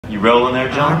You rolling there,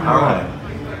 John? All right.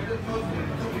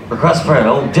 Request for an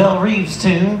old Del Reeves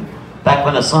tune. Back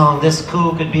when a song this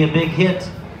cool could be a big hit,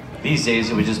 these days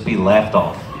it would just be laughed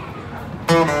off.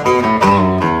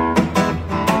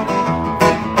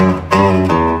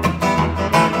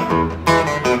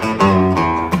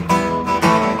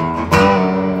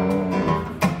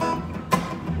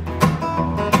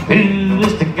 Who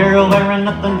is the girl wearing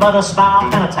nothing but a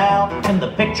smile and a towel? And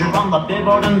the picture on the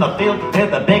billboard in the field to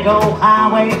the big old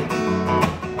highway.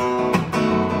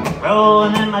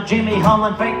 Rolling in my Jimmy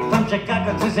Holland freight from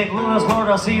Chicago to St. Louis, Lord,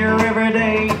 I see her every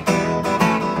day.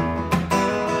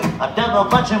 A double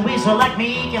clutching weasel like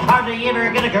me can hardly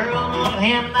ever get a girl to look at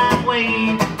him that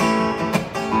way.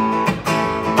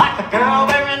 Like the girl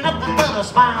wearing nothing but a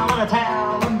smile and a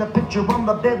towel, and the picture on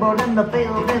the billboard in the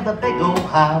field to the big old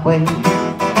highway.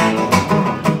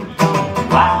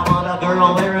 Why would a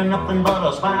girl wearing nothing but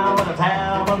a smile and a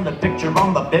towel, and the picture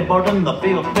on the billboard in the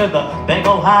field to the big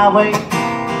old highway?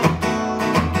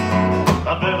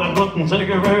 I better look and take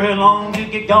her very long to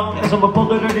get going, as I will pull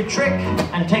the dirty trick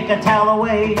and take a towel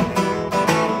away.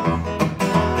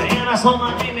 And I slow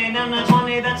my Jimmy down to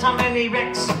 20, that's how many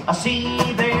wrecks I see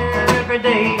there every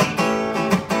day.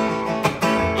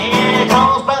 And it's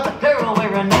all about the girl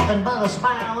wearing nothing but a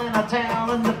smile and a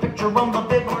towel, and the picture on the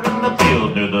billboard in the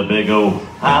field near the big old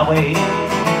highway.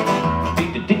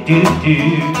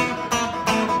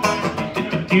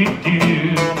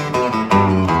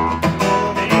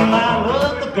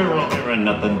 Girl wearing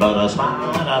nothing but a smile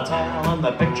and a towel, and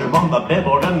the picture on the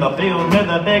billboard in the field near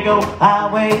the big old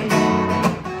highway.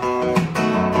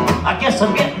 I guess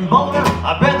I'm getting bolder,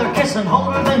 I'd rather kiss and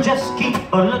hold her than just keep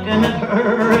looking at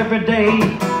her every day.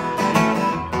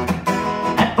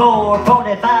 At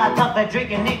 4:45, coffee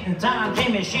drinking, eating time,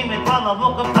 Jimmy Shimmy probably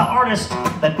woke up the artist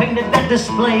that painted that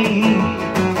display.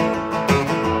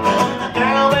 And the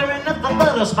girl wearing nothing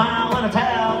but a smile and a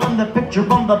towel, and the picture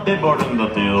on the billboard in the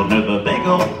field near the big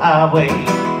old highway.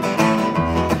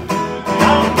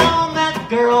 Down that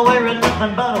girl wearing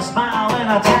nothing but a smile and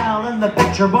a towel, and the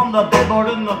picture on the billboard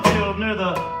in the field near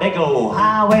the big old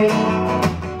highway.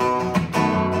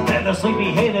 And the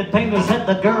sleepy-headed painter said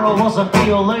the girl wasn't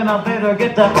real, and I better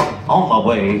get that on my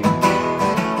way.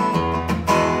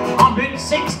 On Route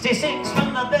 66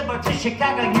 from the billboard to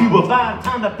Chicago, you will find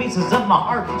tiny pieces of my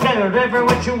heart scattered every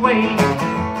which way.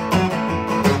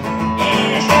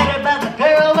 Shredded by the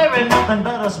girl wearing nothing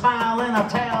but a smile and a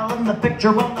towel, and the picture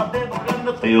on the billboard in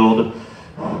the field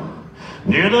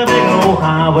near the big old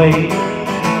highway.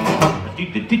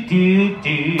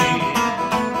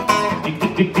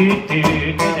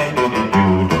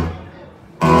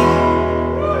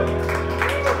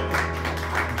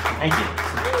 Thank you.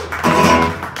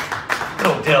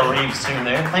 Little Del Reeves tune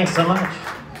there. Thanks so much.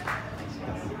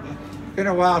 Been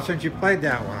a while since you played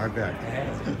that one, I bet.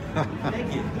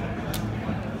 Thank you.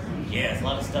 Yeah, it's a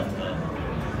lot of stuff though.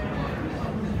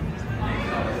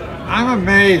 I'm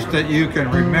amazed that you can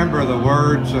remember the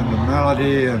words and the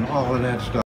melody and all of that stuff.